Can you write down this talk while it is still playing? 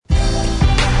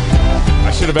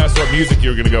have asked what music you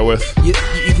were going to go with. You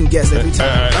can guess every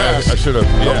time. I should have.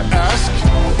 Yeah.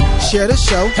 Ask. Share the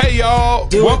show. Hey, y'all.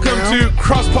 Welcome to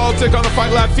Cross Politic on the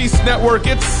Fight Laugh Feast Network.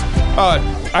 It's I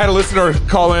had a listener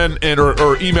call in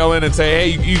or email in and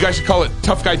say, hey, you guys should call it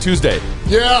Tough Guy Tuesday.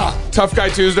 Yeah. Tough Guy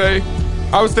Tuesday.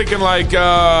 I was thinking like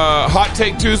Hot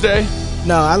Take Tuesday.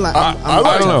 No, I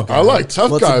don't know. I like Tough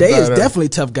Guy. Well, today better. is definitely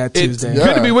Tough Guy Tuesday. It's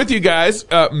good to be with you guys.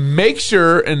 Make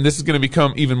sure, and this is going to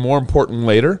become even more important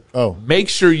later. Make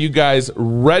sure you guys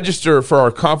register for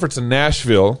our conference in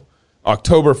Nashville,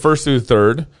 October 1st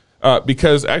through 3rd,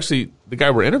 because actually the guy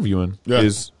we're interviewing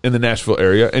is in the Nashville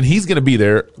area, and he's going to be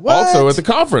there also at the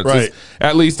conference. Right.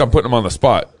 At least I'm putting him on the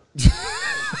spot.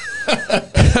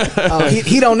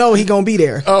 He don't know he gonna be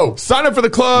there. Sign up for the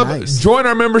club. Nice. Join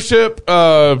our membership.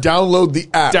 Download the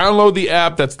app. Download the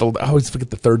app. That's I always forget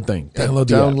the third thing.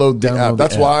 Download the app.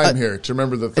 That's why I'm here, to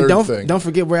remember the third thing. Don't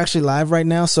forget we're actually live right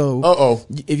now. So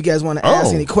if you guys want to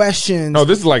ask any questions,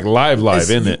 this is like live,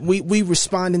 isn't it? We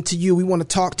responding to you. We want to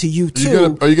talk to you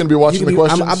too. Are you gonna be watching the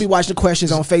questions? I'll be watching the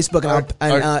questions on Facebook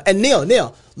and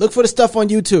Neil, look for the stuff on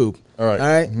YouTube. All right, all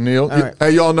right, Neil. Right.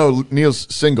 Hey, y'all know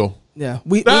Neil's single. Yeah,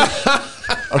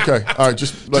 Okay, all right.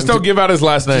 Just don't give out his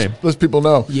last name. Let people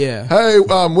know. Yeah. Hey,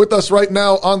 with us right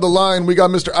now on the line, we got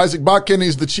Mr. Isaac Botkin.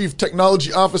 He's the Chief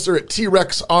Technology Officer at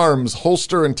T.Rex Arms,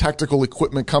 holster and tactical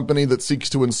equipment company that seeks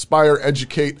to inspire,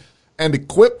 educate, and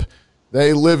equip.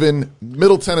 They live in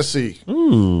Middle Tennessee.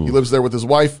 Ooh. He lives there with his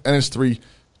wife and his 3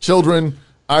 children.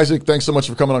 Isaac, thanks so much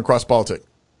for coming on Cross Politic.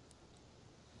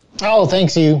 Oh,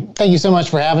 thank you so much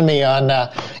for having me on.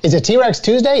 Is it T.Rex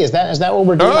Tuesday? Is that what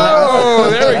we're doing? Oh,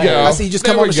 there we go. I see you just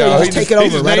come on the show. You just take it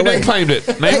over right away. Name and claimed it.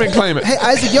 Name and claim it. Hey,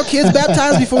 Isaac, your kids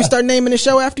baptized before we start naming the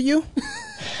show after you?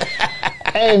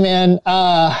 Hey, man.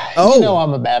 You know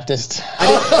I'm a Baptist.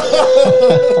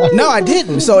 No, I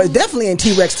didn't. So it definitely ain't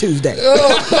T-Rex Tuesday.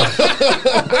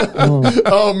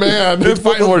 Oh, man. It's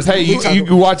fighting words. Hey, you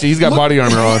can watch it. He's got body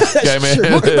armor on. Okay, man.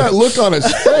 Look at that look on his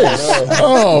face.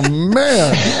 Oh,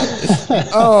 man.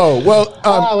 Oh, well.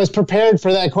 I was prepared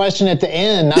for that question at the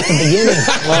end, not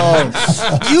the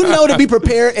beginning. You know to be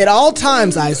prepared at all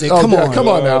times, Isaac. Come on. Come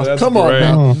on now. That's Come on great.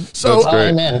 now. So,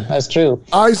 Amen. That's true.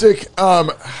 Isaac,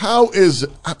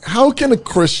 how can a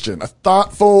Christian, a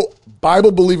thoughtful,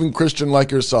 Bible-believing Christian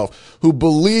like yourself, who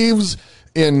believes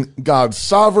in God's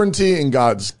sovereignty and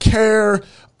God's care,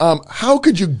 how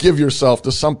could you give yourself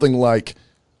to something like,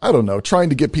 I don't know, trying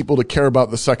to get people to care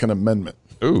about the Second Amendment?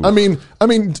 Ooh. I mean,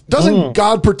 doesn't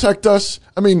God protect us?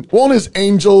 I mean, won't his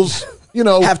angels,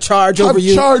 have charge over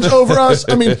you? Charge over us?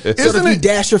 I mean, isn't you it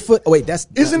dash your foot? Oh, wait, that's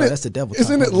the devil.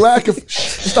 Isn't it lack of?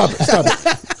 Stop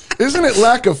it! Isn't it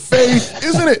lack of faith?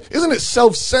 Isn't it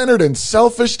self-centered and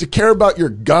selfish to care about your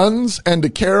guns and to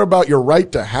care about your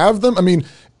right to have them? I mean,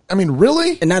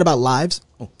 really? And not about lives?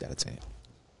 Oh, that's it.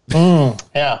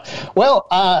 Yeah. Well,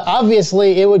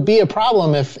 obviously, it would be a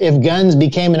problem if guns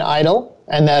became an idol,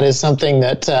 and that is something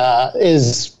that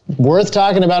is worth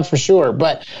talking about for sure.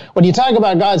 But when you talk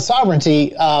about God's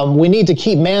sovereignty, we need to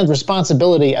keep man's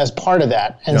responsibility as part of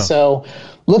that. And so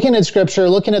looking at Scripture,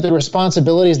 looking at the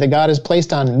responsibilities that God has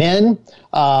placed on men,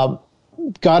 God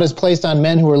has placed on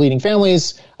men who are leading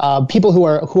families, people who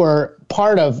are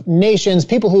part of nations,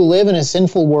 people who live in a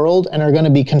sinful world and are going to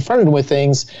be confronted with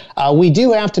things. We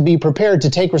do have to be prepared to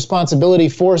take responsibility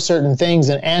for certain things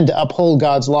and to uphold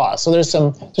God's law. So there's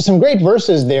some great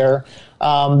verses there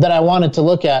that I wanted to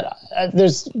look at.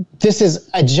 This is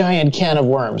a giant can of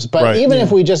worms, but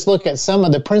if we just look at some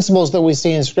of the principles that we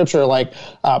see in Scripture, like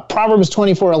Proverbs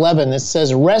 24:11, that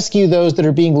says, "Rescue those that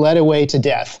are being led away to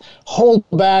death, hold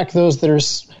back those that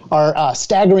are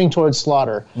staggering towards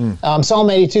slaughter." Psalm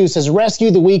 82 says,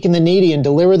 "Rescue the weak and the needy and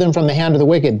deliver them from the hand of the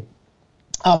wicked."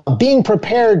 Being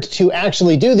prepared to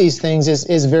actually do these things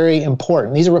is very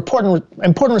important. These are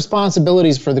important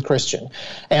responsibilities for the Christian.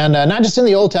 And not just in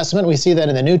the Old Testament, we see that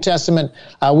in the New Testament.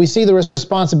 We see the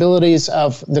responsibilities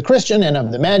of the Christian and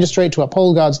of the magistrate to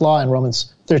uphold God's law in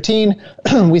Romans 13.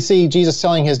 We see Jesus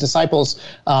telling his disciples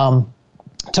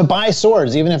to buy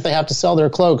swords, even if they have to sell their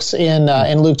cloaks in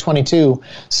Luke 22.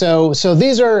 So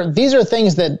these are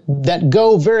things that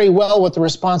go very well with the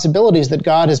responsibilities that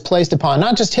God has placed upon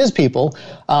not just his people,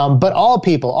 but all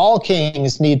people. All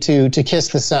kings need to kiss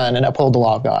the Son and uphold the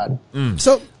law of God.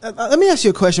 So let me ask you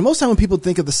a question. Most time when people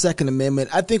think of the Second Amendment,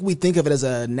 I think we think of it as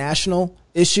a national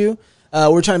issue.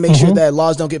 We're trying to make sure that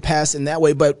laws don't get passed in that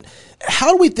way. But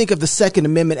how do we think of the Second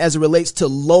Amendment as it relates to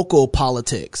local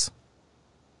politics?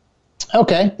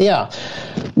 Okay, yeah.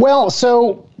 Well,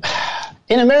 so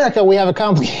in America, we have a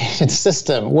complicated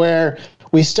system where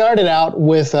we started out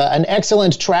with an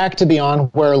excellent track to be on,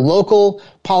 where local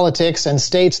politics and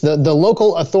states, the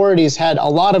local authorities had a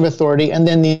lot of authority, and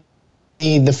then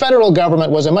the federal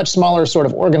government was a much smaller sort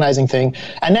of organizing thing.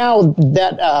 And now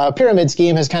that pyramid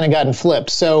scheme has kind of gotten flipped.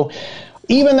 So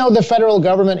even though the federal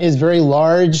government is very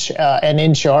large and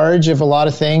in charge of a lot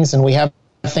of things, and we have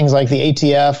things like the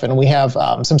ATF, and we have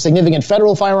some significant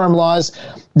federal firearm laws,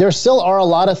 there still are a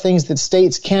lot of things that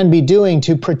states can be doing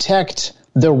to protect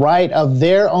the right of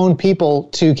their own people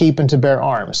to keep and to bear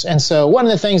arms. And so one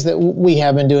of the things that we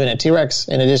have been doing at T.Rex,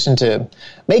 in addition to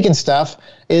making stuff,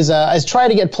 is try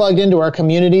to get plugged into our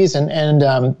communities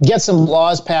and get some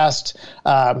laws passed,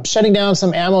 shutting down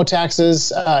some ammo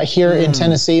taxes here in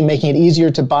Tennessee, making it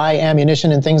easier to buy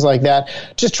ammunition and things like that.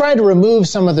 Just trying to remove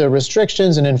some of the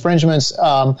restrictions and infringements,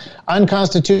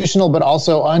 unconstitutional but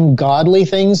also ungodly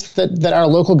things that our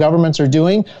local governments are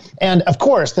doing. And of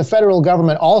course, the federal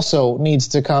government also needs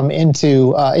to come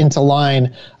into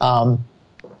line and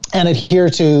adhere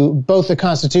to both the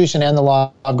Constitution and the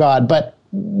law of God. But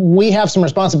we have some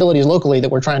responsibilities locally that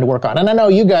we're trying to work on. And I know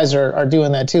you guys are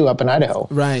doing that too up in Idaho.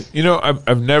 Right. You know,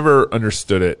 I've never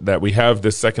understood it that we have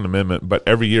this Second Amendment, but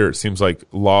every year it seems like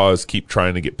laws keep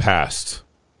trying to get passed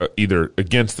either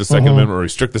against the Second Amendment or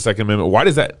restrict the Second Amendment. Why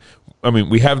does that? I mean,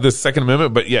 we have this Second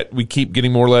Amendment, but yet we keep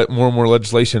getting more and more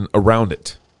legislation around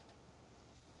it.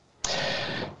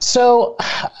 So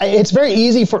it's very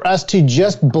easy for us to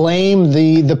just blame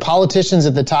the politicians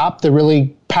at the top, the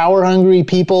really power-hungry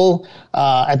people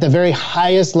at the very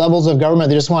highest levels of government.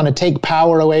 They just want to take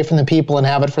power away from the people and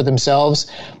have it for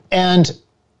themselves. And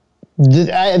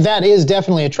that is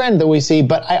definitely a trend that we see.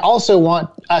 But I also want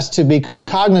us to be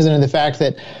cognizant of the fact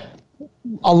that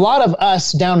a lot of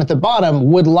us down at the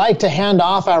bottom would like to hand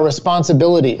off our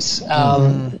responsibilities.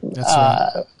 That's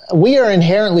right. We are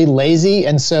inherently lazy,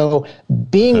 and so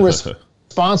being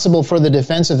responsible for the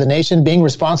defense of the nation, being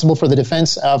responsible for the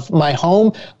defense of my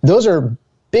home, those are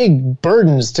big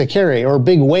burdens to carry, or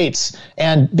big weights,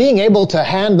 and being able to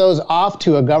hand those off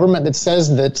to a government that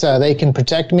says that they can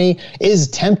protect me is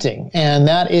tempting. And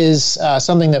that is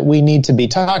something that we need to be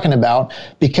talking about,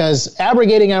 because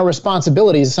abrogating our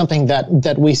responsibilities is something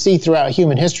that we see throughout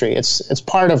human history. It's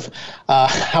part of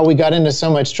how we got into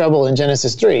so much trouble in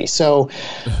Genesis 3. So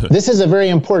this is a very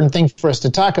important thing for us to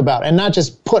talk about, and not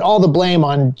just put all the blame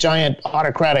on giant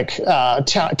autocratic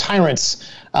tyrants,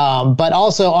 but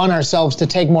also on ourselves to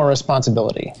take more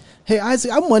responsibility. Hey,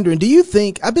 Isaac, I'm wondering, do you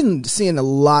think, I've been seeing a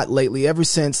lot lately ever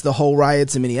since the whole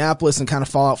riots in Minneapolis and kind of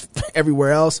fallout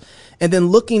everywhere else, and then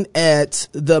looking at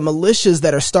the militias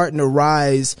that are starting to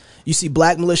rise. You see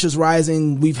black militias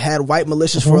rising. We've had white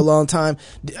militias for a long time.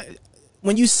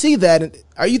 When you see that,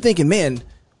 are you thinking, man,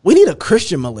 we need a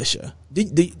Christian militia?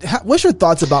 What's your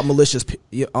thoughts about militias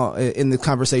in the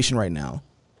conversation right now?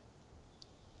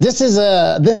 This is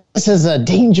a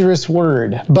dangerous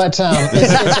word, but it's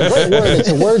a great word. It's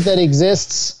a word that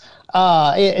exists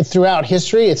throughout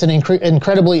history. It's an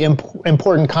incredibly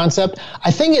important concept.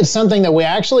 I think it's something that we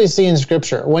actually see in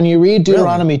Scripture. When you read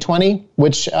Deuteronomy 20,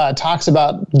 which talks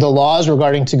about the laws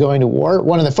regarding to going to war,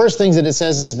 one of the first things that it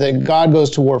says is that God goes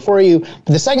to war for you. But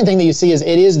the second thing that you see is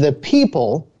it is the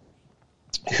people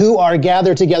who are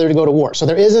gathered together to go to war. So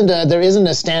there isn't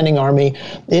a standing army.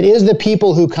 It is the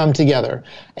people who come together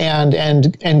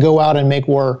and go out and make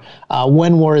war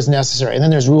when war is necessary. And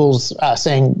then there's rules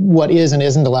saying what is and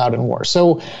isn't allowed in war.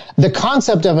 So the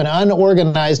concept of an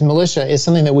unorganized militia is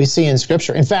something that we see in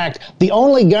Scripture. In fact, the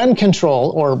only gun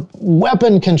control or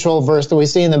weapon control verse that we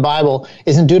see in the Bible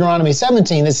is in Deuteronomy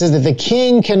 17 that says that the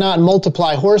king cannot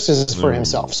multiply horses for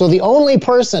himself. So the only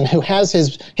person who has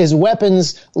his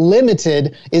weapons limited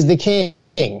is the king,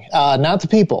 not the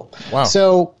people. Wow.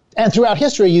 So, and throughout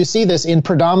history, you see this in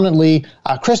predominantly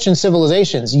Christian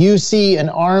civilizations. You see an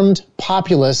armed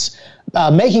populace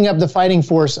making up the fighting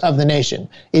force of the nation.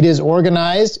 It is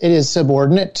organized. It is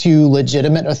subordinate to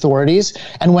legitimate authorities.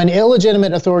 And when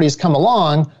illegitimate authorities come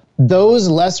along, those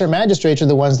lesser magistrates are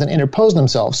the ones that interpose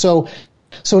themselves. So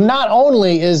not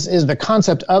only is the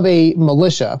concept of a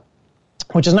militia,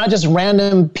 which is not just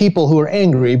random people who are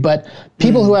angry, but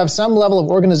people who have some level of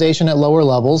organization at lower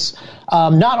levels.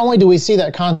 Not only do we see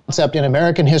that concept in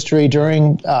American history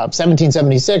during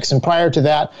 1776 and prior to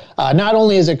that, not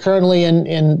only is it currently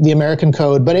in the American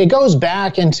Code, but it goes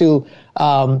back into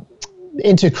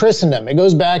Christendom. It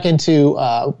goes back into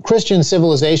Christian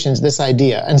civilizations, this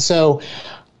idea. And so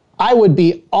I would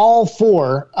be all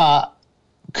for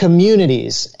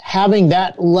communities having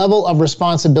that level of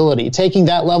responsibility, taking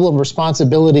that level of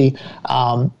responsibility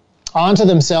onto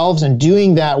themselves and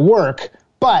doing that work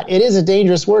But it is a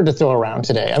dangerous word to throw around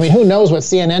today. I mean, who knows what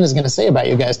CNN is going to say about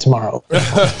you guys tomorrow?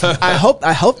 I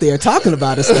hope they are talking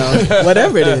about us though,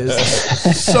 whatever it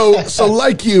is. So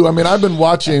like you, I mean, I've been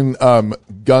watching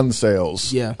gun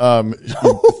sales. Yeah. I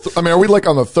mean, are we like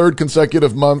on the third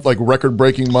consecutive month, like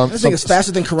record-breaking month? I think it's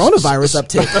faster than coronavirus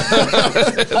uptick.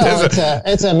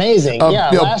 It's amazing.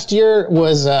 Last year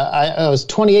was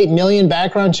 28 million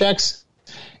background checks.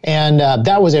 And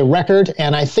that was a record,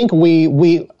 and I think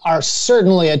we are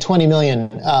certainly at 20 million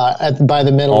by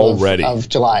the middle of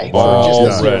July for just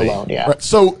this year alone. Yeah. Right.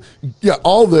 So,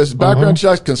 all this background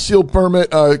checks, concealed permit,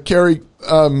 carry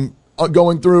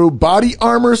going through, body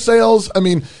armor sales. I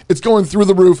mean, it's going through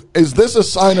the roof. Is this a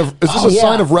sign of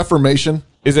sign of reformation?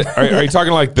 Is it? Are you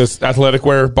talking like this athletic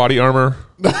wear, body armor,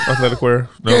 athletic wear?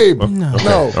 No? Gabe, no. Okay.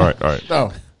 No. All right.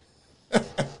 No.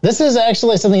 This is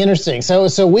actually something interesting.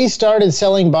 So we started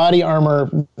selling body armor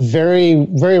very,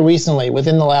 very recently,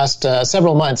 within the last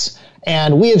several months,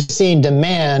 and we have seen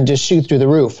demand just shoot through the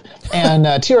roof.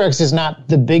 And T.Rex is not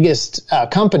the biggest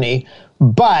company,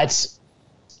 but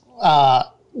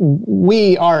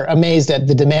we are amazed at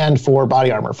the demand for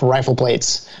body armor, for rifle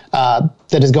plates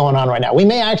that is going on right now. We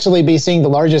may actually be seeing the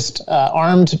largest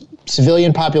armed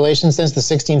civilian population since the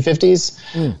 1650s.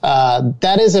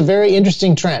 That is a very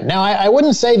interesting trend. Now, I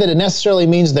wouldn't say that it necessarily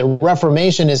means that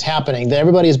reformation is happening, that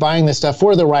everybody is buying this stuff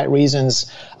for the right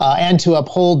reasons and to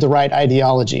uphold the right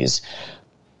ideologies.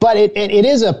 But it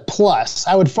is a plus.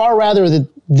 I would far rather that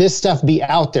this stuff be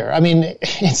out there. I mean,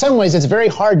 in some ways, it's very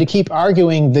hard to keep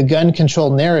arguing the gun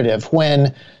control narrative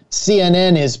when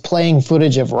CNN is playing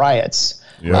footage of riots.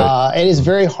 Yeah. It is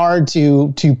very hard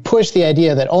to push the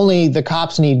idea that only the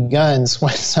cops need guns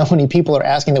when so many people are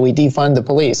asking that we defund the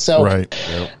police. So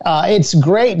it's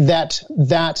great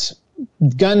that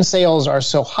gun sales are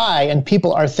so high and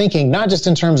people are thinking not just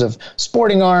in terms of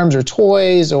sporting arms or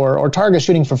toys or target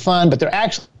shooting for fun, but they're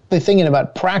actually thinking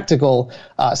about practical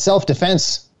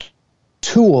self-defense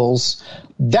tools.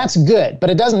 That's good,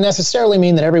 but it doesn't necessarily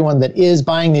mean that everyone that is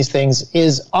buying these things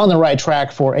is on the right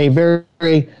track for a very,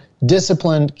 very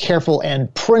disciplined, careful,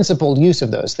 and principled use of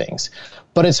those things.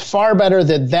 But it's far better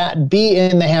that be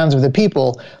in the hands of the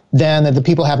people than that the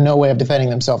people have no way of defending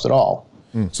themselves at all.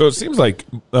 So it seems like,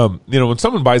 when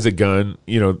someone buys a gun,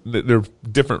 there are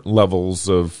different levels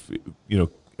of,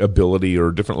 ability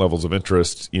or different levels of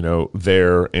interest,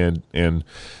 there.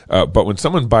 But when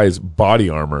someone buys body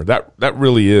armor, that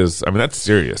really is, that's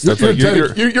serious. That's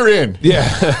you're in.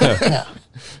 Yeah.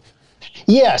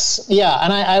 Yes. Yeah.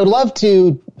 And I would love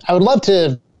to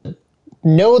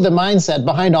know the mindset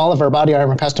behind all of our body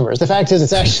armor customers. The fact is,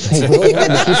 it's actually really hard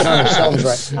to keep it on the shelves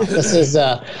right now. This is,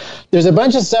 there's a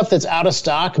bunch of stuff that's out of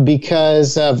stock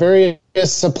because various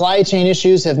supply chain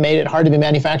issues have made it hard to be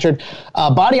manufactured.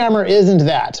 Body armor isn't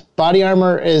that. Body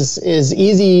armor is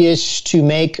easy-ish to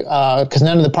make because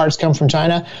none of the parts come from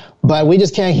China, but we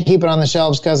just can't keep it on the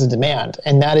shelves because of demand,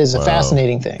 and that is a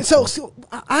fascinating thing. So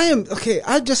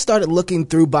I just started looking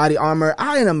through body armor.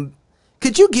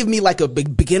 Could you give me like a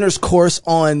beginner's course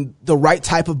on the right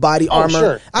type of body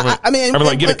armor?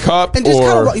 Sure. Get a cup and just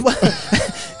kind of,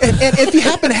 and if you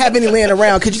happen to have any laying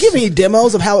around, could you give me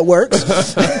demos of how it works?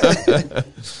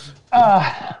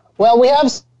 Well, we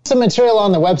have some material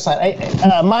on the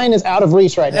website. Mine is out of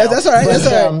reach right now. That's all right. That's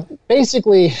all right.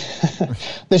 Basically,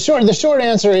 the short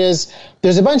answer is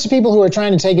there's a bunch of people who are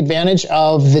trying to take advantage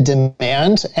of the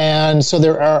demand, and so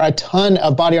there are a ton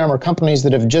of body armor companies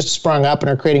that have just sprung up and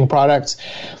are creating products.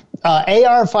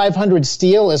 AR 500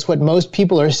 steel is what most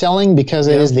people are selling because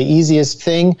it is the easiest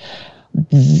thing.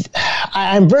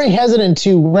 I'm very hesitant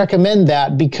to recommend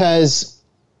that because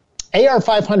AR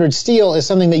 500 steel is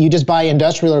something that you just buy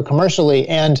industrial or commercially,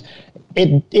 and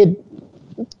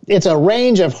it's a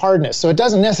range of hardness. So it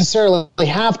doesn't necessarily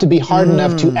have to be hard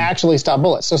enough to actually stop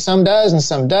bullets. So some does and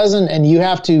some doesn't, and you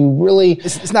have to really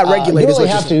it's not regulated. You really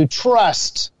have to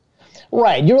trust.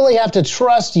 Right, you really have to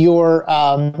trust your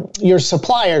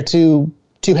supplier to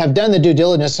have done the due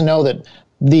diligence to know that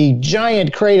the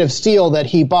giant crate of steel that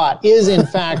he bought is in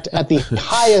fact at the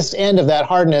highest end of that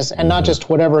hardness and not just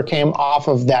whatever came off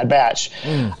of that batch.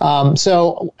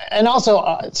 Also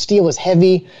steel is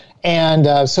heavy.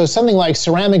 And so something like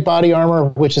ceramic body armor,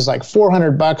 which is like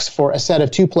 $400 for a set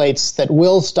of 2 plates that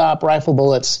will stop rifle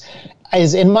bullets,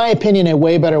 is, in my opinion, a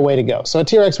way better way to go. So at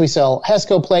T.Rex, we sell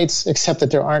HESCO plates, except that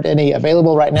there aren't any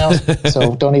available right now.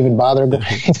 So don't even bother going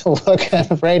to look, I'm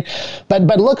afraid.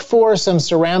 But look for some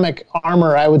ceramic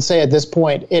armor. I would say at this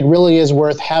point, it really is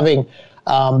worth having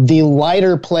the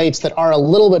lighter plates that are a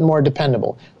little bit more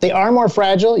dependable. They are more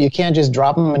fragile. You can't just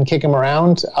drop them and kick them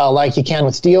around like you can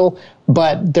with steel.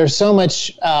 But they're so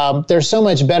much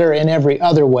better in every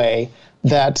other way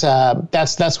that's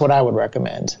what I would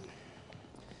recommend.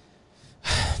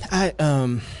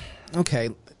 Okay.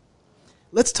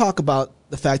 Let's talk about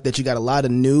the fact that you got a lot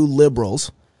of new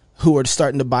liberals who are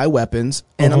starting to buy weapons,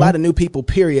 and a lot of new people,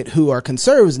 period, who are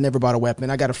conservatives and never bought a weapon.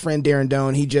 I got a friend, Darren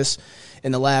Doan. He just,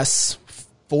 in the last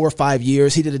 4 or 5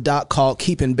 years, he did a doc called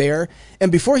Keep and Bear.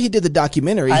 And before he did the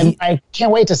documentary, I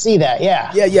can't wait to see that.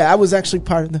 Yeah. I was actually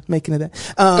part of the making of that.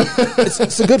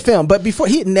 It's a good film. But before,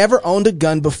 he had never owned a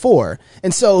gun before.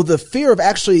 And so the fear of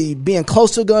actually being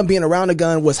close to a gun, being around a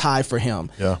gun was high for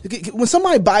him. Yeah. When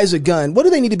somebody buys a gun, what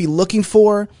do they need to be looking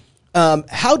for?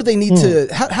 How do they need to,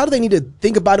 how do they need to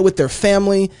think about it with their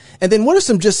family? And then what are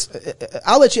some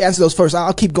I'll let you answer those first.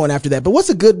 I'll keep going after that. But what's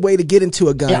a good way to get into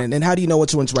a gun, and how do you know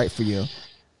which one's right for you?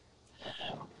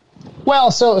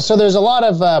 Well, so there's a lot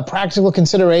of practical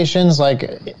considerations, like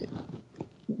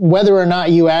whether or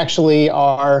not you actually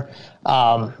are,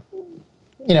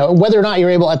 whether or not you're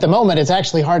able. At the moment, it's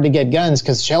actually hard to get guns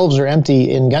because shelves are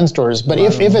empty in gun stores. But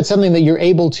if it's something that you're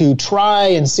able to try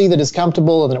and see that it's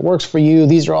comfortable and that it works for you,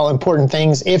 these are all important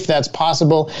things if that's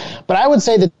possible. But I would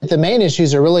say that the main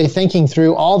issues are really thinking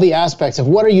through all the aspects of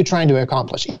what are you trying to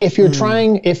accomplish. If you're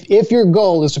if your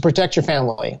goal is to protect your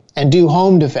family and do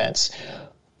home defense,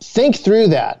 think through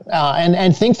that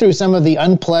and think through some of the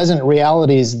unpleasant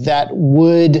realities that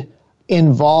would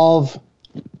involve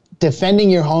defending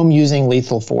your home using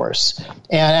lethal force.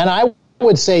 And I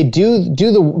would say do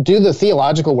the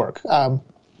theological work.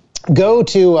 Go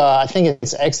to I think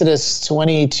it's Exodus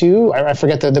 22. I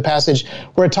forget the passage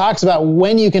where it talks about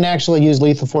when you can actually use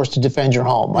lethal force to defend your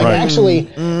home. Like actually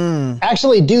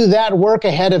do that work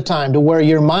ahead of time to where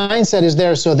your mindset is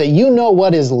there so that you know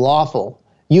what is lawful.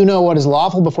 You know what is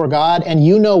lawful before God, and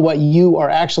you know what you are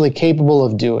actually capable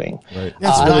of doing. Right.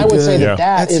 That's really and I would good. say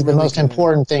that is the most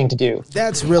important thing to do.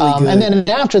 That's really good. And then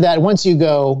after that, once you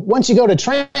go to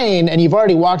train and you've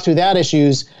already walked through that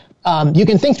issues, you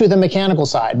can think through the mechanical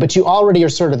side, but you already are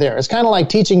sort of there. It's kind of like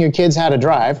teaching your kids how to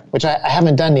drive, which I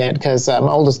haven't done yet because my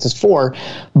oldest is 4.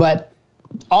 But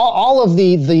all of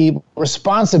the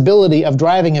responsibility of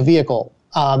driving a vehicle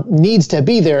needs to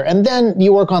be there. And then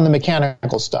you work on the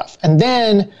mechanical stuff. And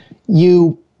then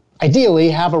you ideally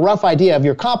have a rough idea of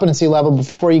your competency level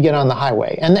before you get on the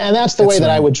highway. And that's the way that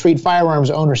I would treat firearms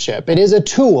ownership. It is a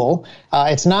tool.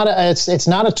 It's not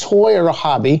a toy or a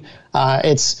hobby.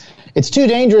 It's too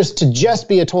dangerous to just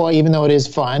be a toy, even though it is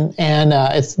fun. And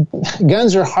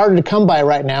guns are harder to come by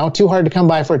right now, too hard to come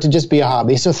by for it to just be a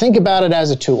hobby. So think about it as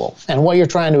a tool and what you're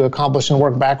trying to accomplish and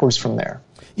work backwards from there.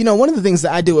 You know, one of the things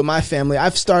that I do with my family,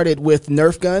 I've started with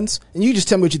Nerf guns, and you just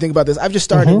tell me what you think about this. I've just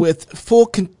started with full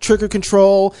trigger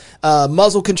control,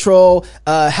 muzzle control,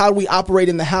 how we operate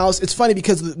in the house. It's funny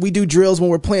because we do drills when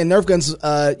we're playing Nerf guns,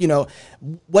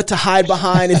 what to hide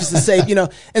behind, if it's safe,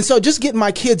 And so just getting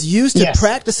my kids used to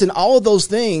practicing all of those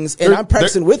things, and I'm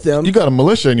practicing with them. You got a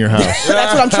militia in your house.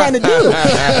 That's what I'm trying to do.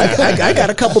 I got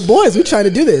a couple boys. We're trying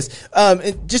to do this.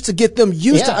 And just to get them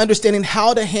used to understanding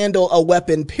how to handle a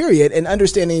weapon, period, and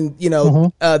understanding,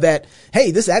 that,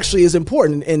 hey, this actually is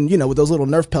important. And, with those little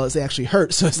Nerf pellets, they actually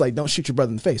hurt. So it's like, don't shoot your brother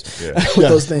in the face with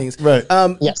those things. Right.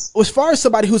 As far as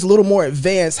somebody who's a little more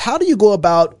advanced, how do you go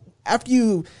about, after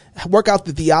you work out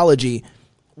the theology,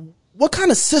 what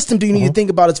kind of system do you need to think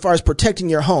about as far as protecting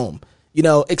your home?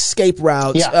 Escape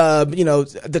routes,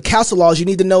 the castle laws, you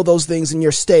need to know those things in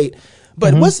your state.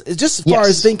 But what's just as far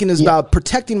as thinking is about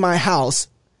protecting my house,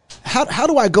 how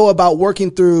do I go about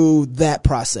working through that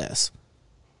process?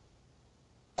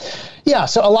 Yeah,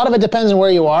 so a lot of it depends on where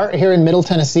you are. Here in Middle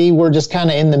Tennessee, we're just kind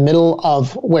of in the middle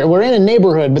of where we're in a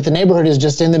neighborhood, but the neighborhood is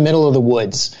just in the middle of the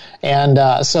woods. And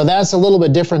so that's a little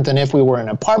bit different than if we were in an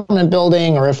apartment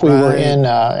building or if we were in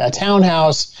a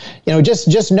townhouse.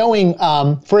 Just knowing,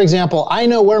 for example, I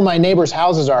know where my neighbors'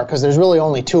 houses are because there's really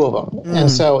only 2 of them. And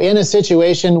so in a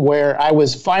situation where I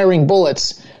was firing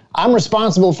bullets, I'm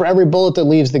responsible for every bullet that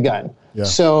leaves the gun. Yeah.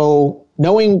 So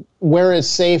knowing where it's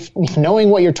safe, knowing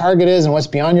what your target is and what's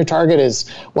beyond your target is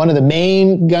one of the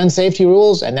main gun safety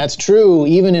rules, and that's true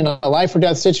even in a life or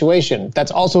death situation.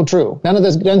 That's also true. None of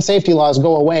the gun safety laws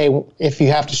go away if you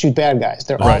have to shoot bad guys.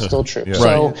 They're all still true.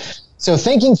 Yeah. So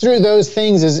thinking through those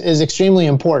things is extremely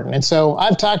important. And so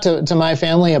I've talked to my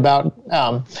family about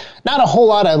not a whole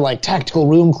lot of like tactical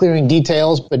room clearing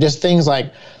details, but just things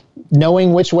like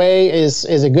knowing which way is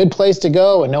a good place to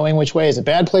go and knowing which way is a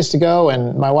bad place to go.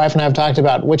 And my wife and I have talked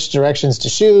about which directions to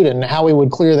shoot and how we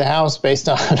would clear the house based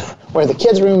on where the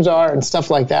kids' rooms are and stuff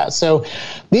like that. So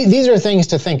these are things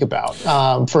to think about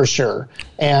for sure,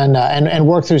 and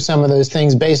work through some of those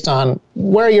things based on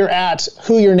where you're at,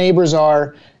 who your neighbors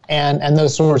are, and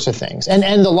those sorts of things. And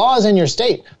the laws in your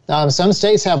state. Some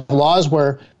states have laws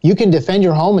where you can defend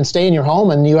your home and stay in your home,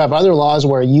 and you have other laws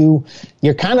where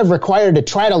you're kind of required to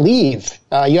try to leave.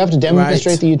 You have to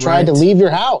demonstrate that you tried to leave your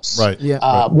house,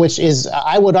 which is,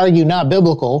 I would argue, not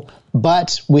biblical.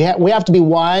 But we have to be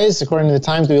wise according to the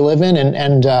times we live in,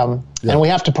 and we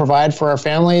have to provide for our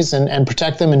families and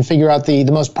protect them and figure out the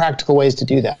most practical ways to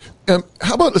do that.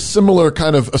 How about a similar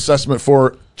kind of assessment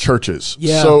for churches?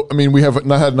 Yeah. So, I mean, we have had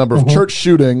a number of church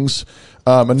shootings.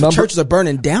 Churches are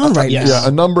burning down right now. Yeah,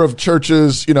 a number of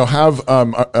churches,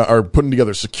 are putting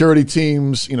together security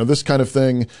teams, this kind of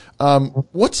thing.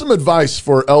 What's some advice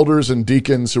for elders and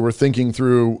deacons who are thinking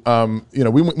through,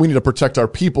 we need to protect our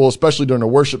people, especially during a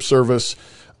worship service.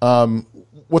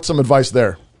 What's some advice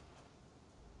there?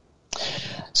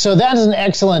 So that's an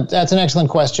excellent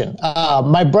question.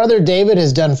 My brother David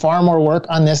has done far more work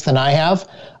on this than I have.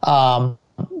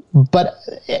 But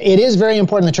it is very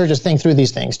important that churches think through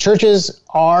these things. Churches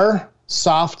are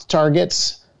soft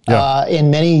targets in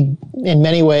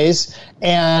many ways,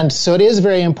 and so it is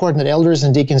very important that elders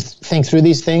and deacons think through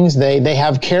these things. They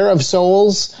have care of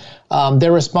souls.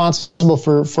 They're responsible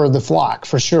for the flock,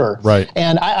 for sure. Right.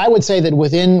 And I would say that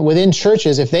within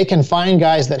churches, if they can find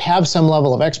guys that have some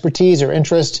level of expertise or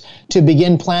interest to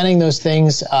begin planning those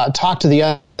things, talk to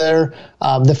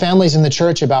the families in the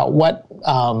church about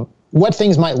what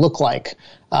things might look like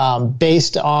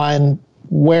based on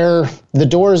where the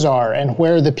doors are and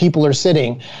where the people are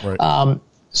sitting. Right.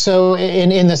 So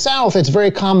in the South, it's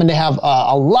very common to have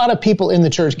a lot of people in the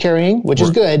church carrying, which is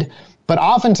good, but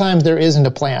oftentimes there isn't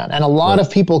a plan. And a lot of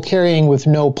people carrying with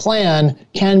no plan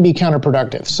can be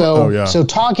counterproductive. So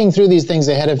talking through these things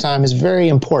ahead of time is very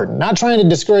important. Not trying to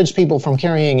discourage people from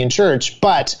carrying in church,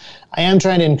 but I am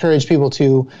trying to encourage people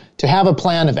to have a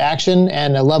plan of action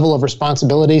and a level of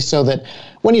responsibility so that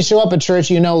when you show up at church,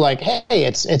 hey,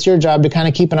 it's your job to kind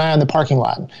of keep an eye on the parking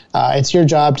lot. It's your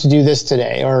job to do this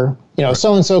today. Or,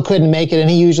 so-and-so couldn't make it and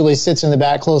he usually sits in the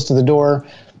back close to the door.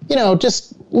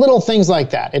 Just little things like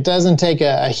that. It doesn't take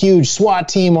a huge SWAT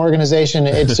team organization.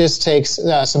 It just takes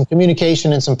some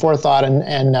communication and some forethought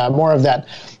and more of that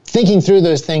thinking through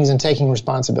those things and taking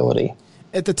responsibility.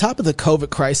 At the top of the COVID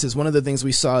crisis, one of the things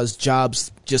we saw is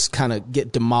jobs just kind of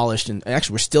get demolished, and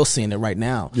actually we're still seeing it right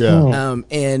now. Yeah.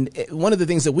 And one of the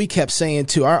things that we kept saying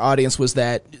to our audience was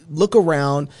that look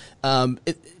around,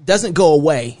 it doesn't go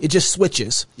away, it just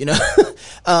switches,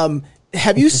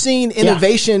 Have you seen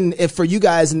innovation for you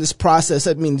guys in this process?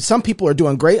 I mean, some people are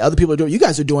doing great, other people are doing. You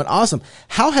guys are doing awesome.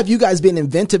 How have you guys been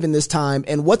inventive in this time,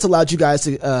 and what's allowed you guys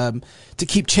to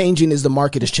keep changing as the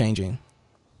market is changing?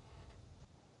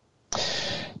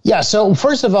 Yeah, so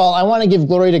first of all, I want to give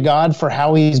glory to God for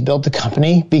how he's built the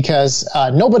company, because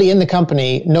nobody in the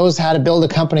company knows how to build a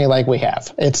company like we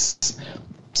have. It's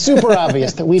super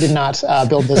obvious that we did not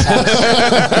build this house.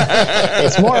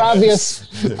 It's more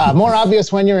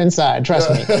obvious when you're inside, trust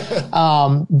me.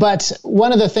 But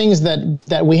one of the things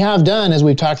that we have done as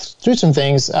we've talked through some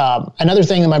things, another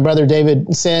thing that my brother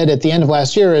David said at the end of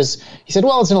last year is, he said,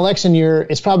 well, it's an election year.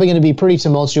 It's probably going to be pretty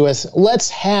tumultuous. Let's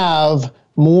have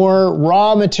more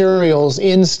raw materials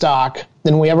in stock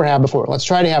than we ever have before. Let's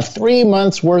try to have 3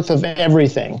 months worth of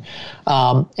everything.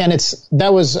 And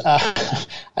that was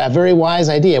a very wise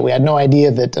idea. We had no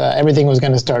idea that everything was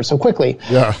going to start so quickly.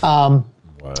 Yeah. Wow.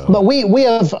 But we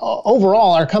have,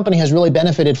 overall, our company has really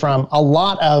benefited from a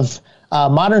lot of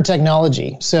modern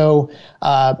technology. So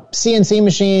CNC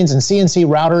machines and CNC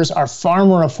routers are far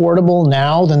more affordable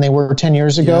now than they were 10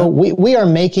 years ago. Yeah. We are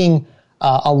making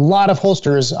a lot of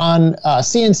holsters on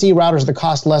CNC routers that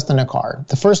cost less than a car.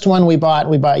 The first one we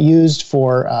bought used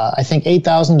for, I think,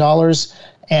 $8,000.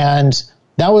 And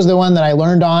that was the one that I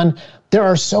learned on. There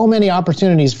are so many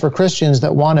opportunities for Christians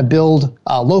that want to build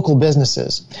local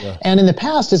businesses. Yeah. And in the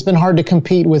past, it's been hard to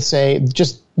compete with, say,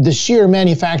 just the sheer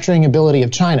manufacturing ability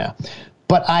of China.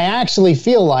 But I actually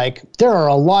feel like there are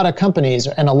a lot of companies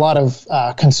and a lot of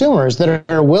consumers that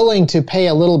are willing to pay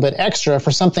a little bit extra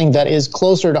for something that is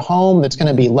closer to home, that's going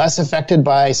to be less affected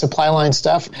by supply line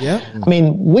stuff. Yeah. I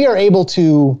mean, we are able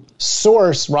to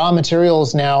source raw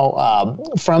materials now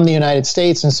from the United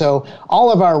States. And so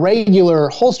all of our regular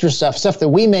holster stuff that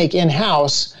we make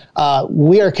in-house,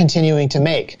 we are continuing to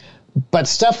make. But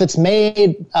stuff that's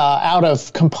made out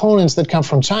of components that come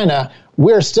from China,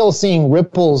 we're still seeing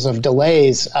ripples of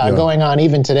delays going on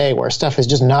even today, where stuff is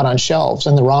just not on shelves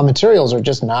and the raw materials are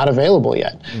just not available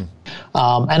yet.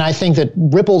 And I think that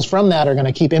ripples from that are going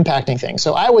to keep impacting things.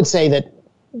 So I would say that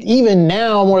even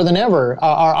now more than ever,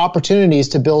 our opportunities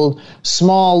to build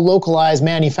small, localized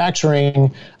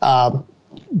manufacturing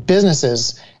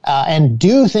businesses and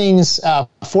do things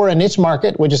for a niche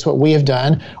market, which is what we have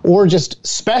done, or just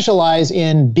specialize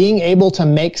in being able to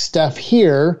make stuff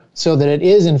here so that it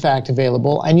is in fact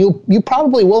available. And you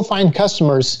probably will find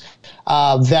customers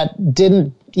that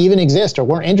didn't even exist or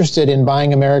weren't interested in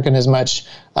buying American as much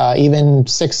even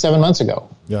 6-7 months ago.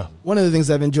 Yeah. One of the things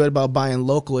I've enjoyed about buying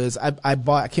local is I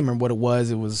can't remember what it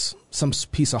was some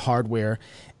piece of hardware,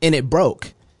 and it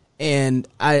broke. And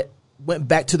I went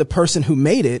back to the person who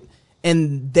made it,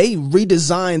 and they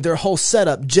redesigned their whole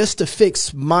setup just to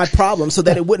fix my problem so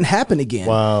that it wouldn't happen again.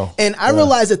 Wow. And I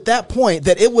realized at that point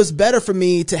that it was better for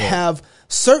me to have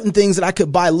certain things that I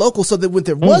could buy local so that when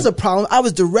there was a problem, I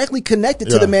was directly connected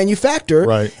to the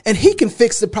manufacturer, and he can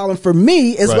fix the problem for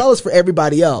me as well as for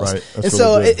everybody else. Right. And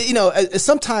so,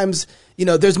 sometimes,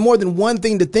 there's more than one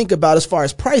thing to think about as far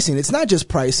as pricing. It's not just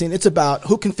pricing. It's about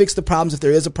who can fix the problems if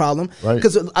there is a problem.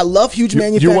 Because I love huge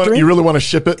manufacturing. You really want to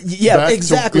ship it back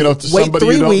exactly. to Wait somebody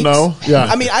 3 you don't weeks. know? Yeah.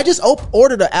 I mean, I just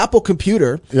ordered an Apple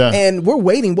computer, and we're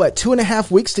waiting,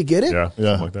 2.5 weeks to get it? Yeah.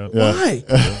 Something like that. Yeah. Why?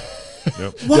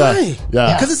 Yep. Why?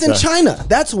 Yeah. Because it's in China.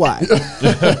 That's why.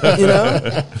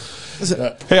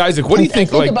 Hey, Isaac, what do you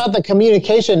think? Think about the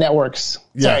communication networks.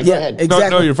 Sorry, go ahead. Exactly.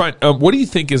 No, you're fine. What do you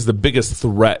think is the biggest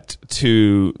threat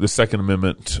to the Second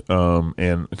Amendment and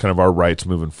kind of our rights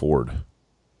moving forward?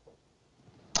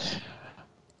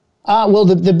 Well,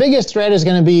 the biggest threat is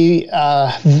going to be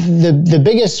the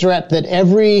biggest threat that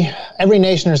every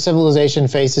nation or civilization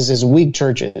faces is weak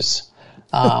churches.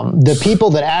 The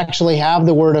people that actually have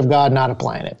the word of God not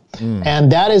applying it.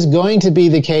 And that is going to be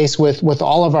the case with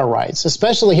all of our rights,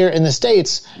 especially here in the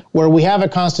States where we have a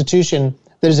constitution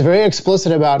that is very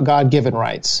explicit about God-given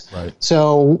rights. Right.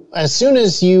 So as soon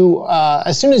as you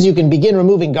can begin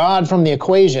removing God from the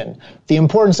equation, the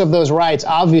importance of those rights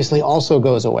obviously also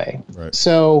goes away. Right.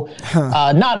 So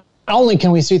not only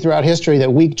can we see throughout history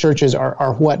that weak churches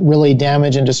are what really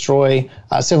damage and destroy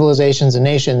civilizations and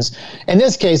nations. In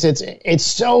this case, it's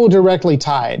so directly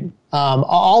tied.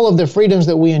 All of the freedoms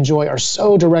that we enjoy are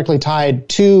so directly tied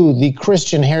to the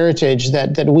Christian heritage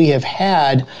that we have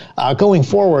had going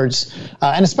forwards,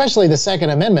 and especially the Second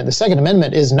Amendment. The Second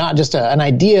Amendment is not just an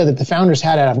idea that the founders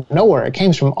had out of nowhere. It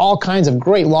came from all kinds of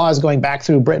great laws going back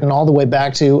through Britain all the way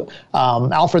back to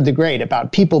Alfred the Great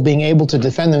about people being able to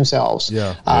defend themselves,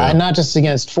 and not just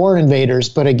against foreign invaders,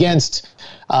 but against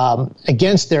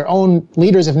their own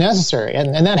leaders if necessary.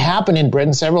 And that happened in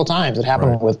Britain several times. It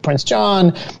happened with Prince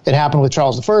John. It happened with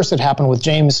Charles I. It happened with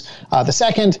James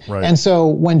II. Right. And so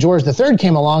when George III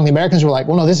came along, the Americans were like,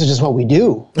 well, no, this is just what we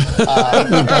do. We've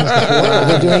done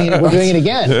this before. We're doing it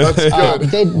again.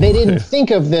 They didn't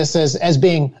think of this as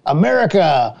being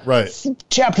America,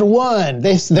 chapter 1.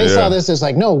 They saw this as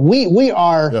like, no, we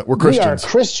are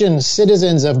Christian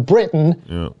citizens of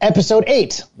Britain, episode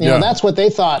 8. That's what they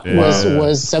thought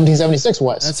was 1776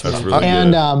 was. That's really good.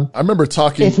 And I remember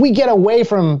talking. If we get away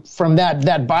from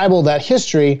that Bible, that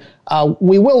history,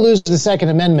 we will lose the Second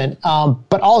Amendment,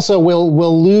 but also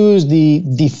we'll lose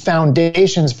the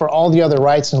foundations for all the other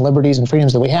rights and liberties and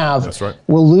freedoms that we have. That's right.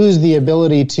 We'll lose the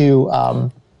ability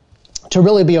to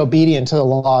really be obedient to the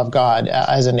law of God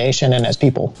as a nation and as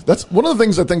people. That's one of the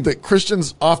things I think that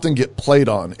Christians often get played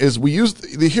on is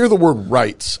they hear the word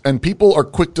rights, and people are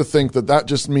quick to think that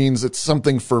just means it's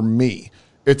something for me.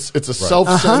 It's a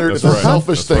self-centered, it's a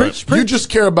selfish thing. Right. You just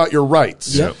care about your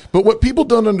rights. Yep. But what people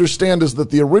don't understand is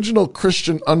that the original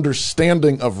Christian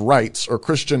understanding of rights or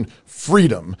Christian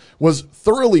freedom was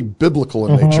thoroughly biblical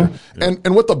in nature. Yep.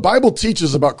 And what the Bible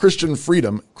teaches about Christian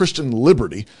freedom, Christian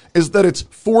liberty, is that it's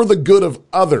for the good of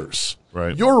others.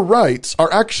 Right. Your rights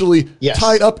are actually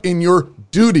tied up in your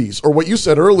duties, or what you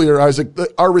said earlier, Isaac,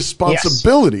 our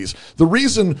responsibilities. Yes. The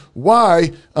reason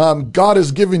why God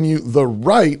has given you the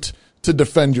right to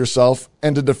defend yourself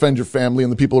and to defend your family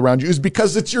and the people around you is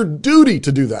because it's your duty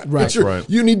to do that. Right.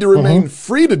 You need to remain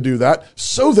free to do that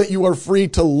so that you are free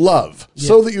to love,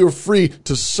 so that you are free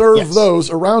to serve those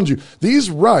around you.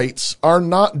 These rights are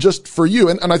not just for you.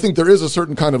 And I think there is a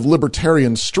certain kind of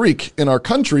libertarian streak in our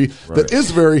country that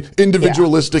is very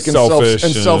individualistic and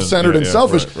self-centered and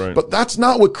selfish. But that's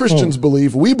not what Christians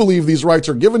believe. We believe these rights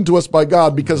are given to us by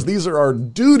God because these are our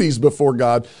duties before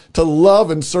God to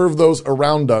love and serve those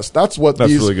around us. That's what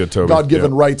these really good, Toby.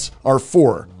 God-given rights are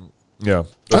for. Yeah,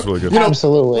 that's really good.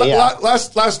 Absolutely.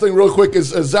 Last thing real quick is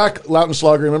Zach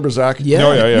Lautenschlager. Remember Zach?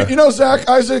 Yeah. You know Zach,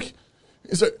 Isaac?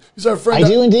 He's our friend. I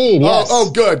do indeed, yes.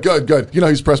 Oh, good. You know,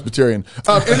 he's Presbyterian.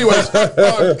 Anyways,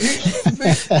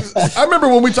 I remember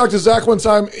when we talked to Zach one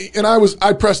time, and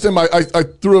I pressed him. I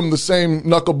threw him the same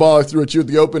knuckleball I threw at you at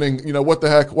the opening. You know, what the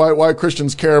heck? Why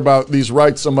Christians care about these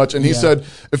rights so much? And he said,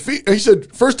 he said,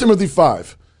 1 Timothy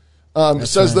 5.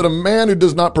 says that a man who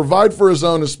does not provide for his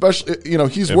own, especially,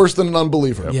 he's worse than an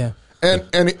unbeliever. Yeah.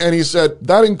 And he said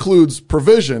that includes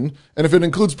provision, and if it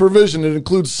includes provision, it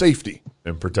includes safety.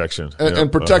 And protection.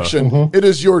 And protection. It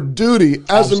is your duty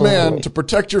as a man to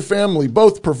protect your family,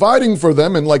 both providing for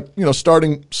them and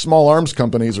starting small arms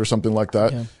companies or something like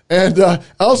that. Yeah. And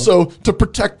also to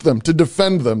protect them, to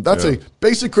defend them. That's a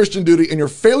basic Christian duty, and your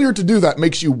failure to do that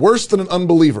makes you worse than an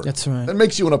unbeliever. That's right. It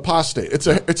makes you an apostate. It's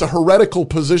a heretical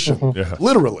position,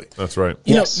 literally. That's right.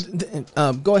 Yes.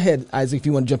 Go ahead, Isaac, if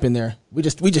you want to jump in there. We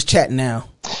just chatting now.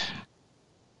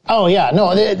 Oh, yeah.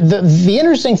 No, the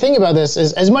interesting thing about this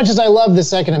is, as much as I love the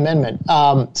Second Amendment,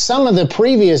 some of the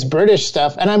previous British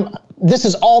stuff, and this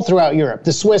is all throughout Europe.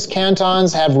 The Swiss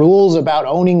cantons have rules about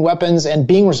owning weapons and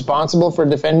being responsible for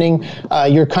defending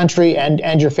your country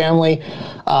and your family.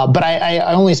 But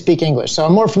I only speak English, so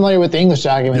I'm more familiar with the English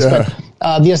documents. Yeah.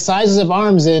 But the Assizes of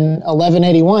Arms in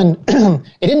 1181,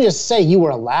 it didn't just say you were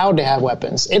allowed to have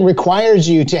weapons. It requires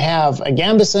you to have a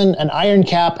gambeson, an iron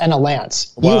cap, and a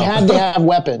lance. Wow. You had to have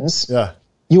weapons. Yeah.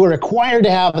 You were required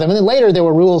to have them. And then later there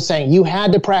were rules saying you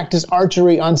had to practice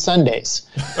archery on Sundays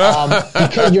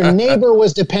because your neighbor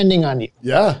was depending on you.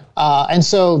 Yeah. And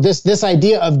so this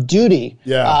idea of duty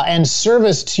and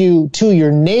service to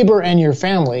your neighbor and your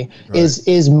family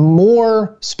is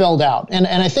more spelled out. And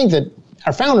I think that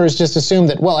our founders just assumed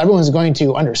that, well, everyone's going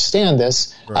to understand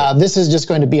this. Right. This is just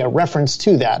going to be a reference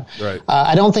to that. Right.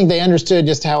 I don't think they understood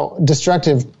just how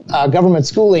destructive government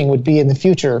schooling would be in the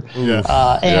future.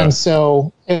 Yeah.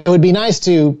 So it would be nice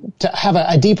to have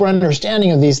a deeper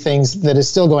understanding of these things that is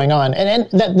still going on. And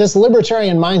that this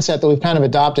libertarian mindset that we've kind of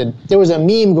adopted, there was a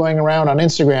meme going around on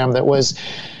Instagram that was,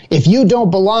 if you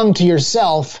don't belong to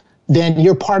yourself, then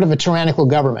you're part of a tyrannical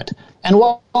government. And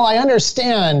while I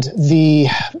understand the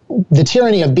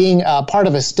tyranny of being part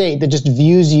of a state that just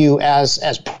views you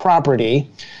as property,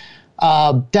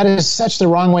 that is such the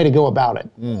wrong way to go about it,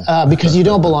 because you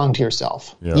don't belong to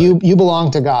yourself. Yeah. You belong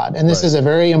to God, and this is a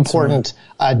very important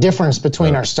difference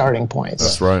between our starting points.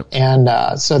 That's right. And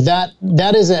so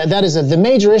that is the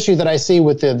major issue that I see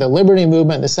with the liberty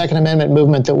movement, the Second Amendment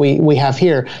movement that we have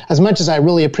here. As much as I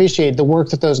really appreciate the work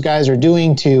that those guys are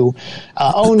doing to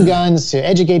own guns, to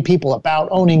educate people about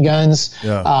owning guns.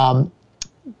 Yeah.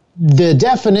 The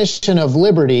definition of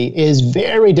liberty is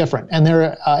very different, and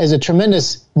there is a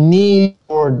tremendous need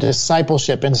for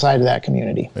discipleship inside of that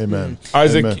community. Amen.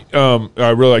 Isaac, I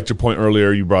really liked your point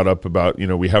earlier. You brought up about,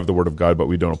 we have the Word of God, but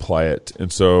we don't apply it.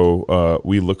 And so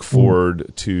we look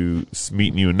forward to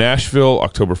meeting you in Nashville,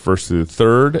 October 1st through the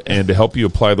 3rd, and to help you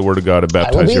apply the Word of God and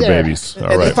baptize your babies.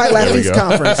 All right. Fight Laugh Feast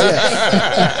Conference,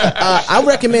 I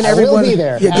recommend everyone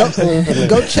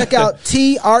go check out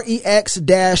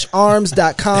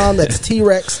TREX-arms.com. That's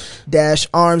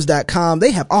T-Rex-arms.com.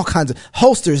 They have all kinds of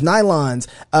holsters, nylons,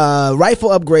 rifle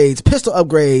upgrades, pistol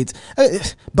upgrades,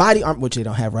 body armor, which they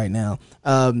don't have right now.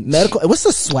 Medical. What's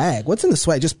the swag? What's in the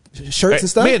swag? Just shirts and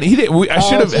stuff. Man, I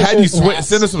should have had you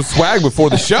send us some swag before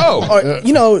the show. Or,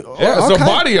 some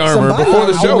body armor before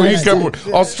the show. Where you come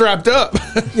all strapped up.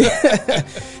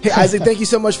 Hey, Isaac, thank you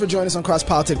so much for joining us on Cross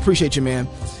Politics. Appreciate you, man.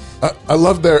 I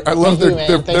love their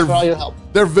Thanks for all your help.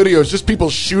 Their videos, just people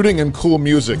shooting and cool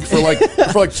music for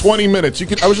like 20 minutes.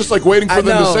 I was just waiting for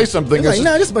them to say something. Just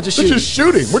a bunch of shooting. Just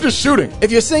shooting. We're just shooting.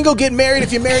 If you're single, get married.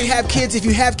 If you're married, have kids. If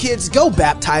you have kids, go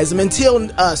baptize them. Until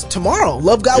tomorrow,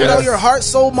 love God with all your heart,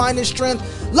 soul, mind, and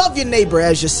strength. Love your neighbor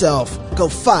as yourself. Go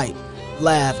fight,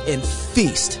 laugh, and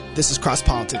feast. This is Cross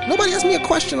Politics. Nobody asked me a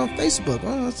question on Facebook.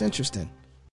 Oh, that's interesting.